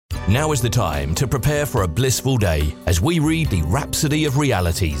Now is the time to prepare for a blissful day as we read the Rhapsody of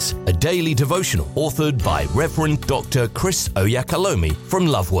Realities, a daily devotional authored by Reverend Dr. Chris Oyakalomi from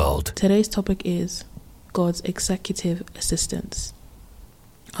Love World. Today's topic is God's executive assistance.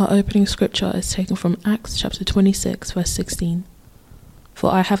 Our opening scripture is taken from Acts chapter 26, verse 16. For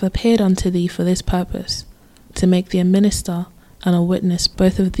I have appeared unto thee for this purpose, to make thee a minister and a witness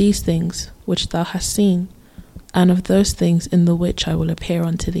both of these things which thou hast seen, and of those things in the which I will appear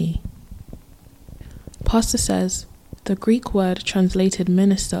unto thee. Pastor says, the Greek word translated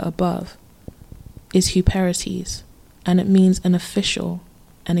minister above is hyperetes, and it means an official,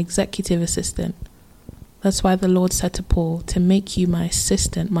 an executive assistant. That's why the Lord said to Paul, to make you my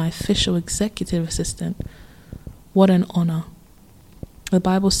assistant, my official executive assistant. What an honor. The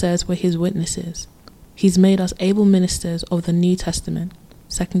Bible says we're his witnesses. He's made us able ministers of the New Testament,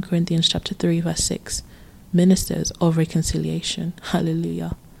 2 Corinthians chapter 3, verse 6. Ministers of reconciliation.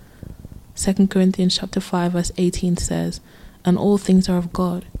 Hallelujah. 2 Corinthians chapter 5 verse 18 says, and all things are of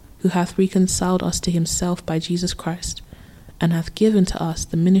God, who hath reconciled us to himself by Jesus Christ, and hath given to us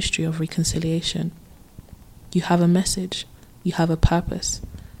the ministry of reconciliation. You have a message. You have a purpose.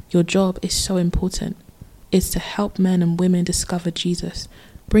 Your job is so important. It's to help men and women discover Jesus,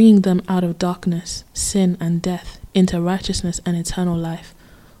 bringing them out of darkness, sin and death, into righteousness and eternal life.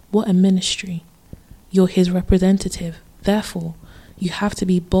 What a ministry. You're his representative. Therefore, you have to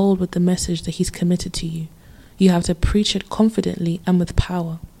be bold with the message that he's committed to you. You have to preach it confidently and with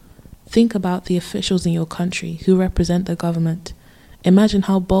power. Think about the officials in your country who represent the government. Imagine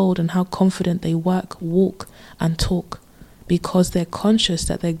how bold and how confident they work, walk, and talk, because they're conscious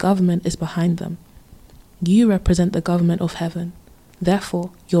that their government is behind them. You represent the government of heaven.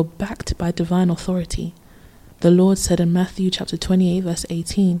 Therefore, you're backed by divine authority. The Lord said in Matthew chapter 28 verse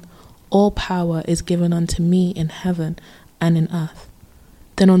 18, all power is given unto me in heaven and in earth.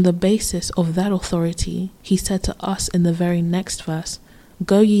 Then on the basis of that authority, he said to us in the very next verse,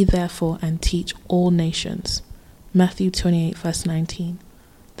 go ye therefore and teach all nations. Matthew 28 verse 19.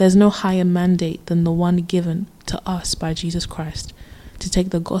 There's no higher mandate than the one given to us by Jesus Christ, to take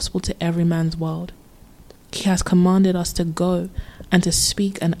the gospel to every man's world. He has commanded us to go and to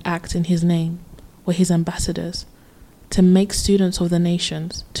speak and act in his name. We're his ambassadors, to make students of the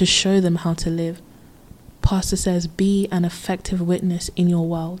nations, to show them how to live. Pastor says, be an effective witness in your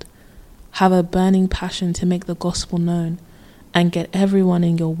world. Have a burning passion to make the gospel known and get everyone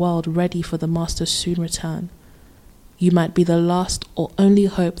in your world ready for the Master's soon return. You might be the last or only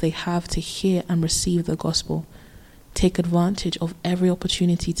hope they have to hear and receive the gospel. Take advantage of every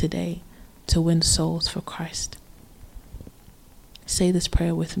opportunity today to win souls for Christ. Say this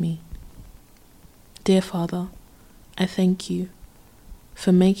prayer with me. Dear Father, I thank you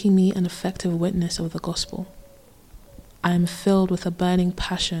for making me an effective witness of the gospel. I am filled with a burning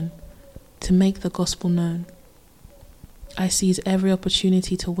passion to make the gospel known. I seize every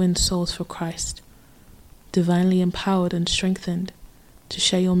opportunity to win souls for Christ, divinely empowered and strengthened to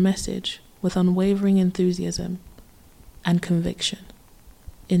share your message with unwavering enthusiasm and conviction.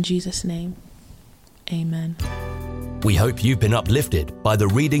 In Jesus' name, amen. We hope you've been uplifted by the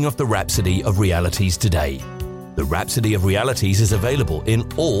reading of the Rhapsody of Realities today. The Rhapsody of Realities is available in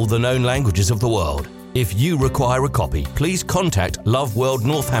all the known languages of the world. If you require a copy, please contact Love World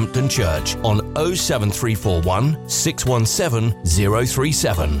Northampton Church on 07341 617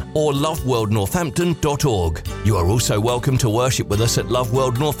 037 or loveworldnorthampton.org. You are also welcome to worship with us at Love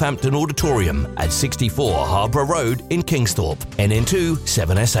World Northampton Auditorium at 64 Harbour Road in Kingsthorpe, NN2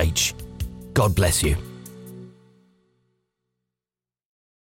 7SH. God bless you.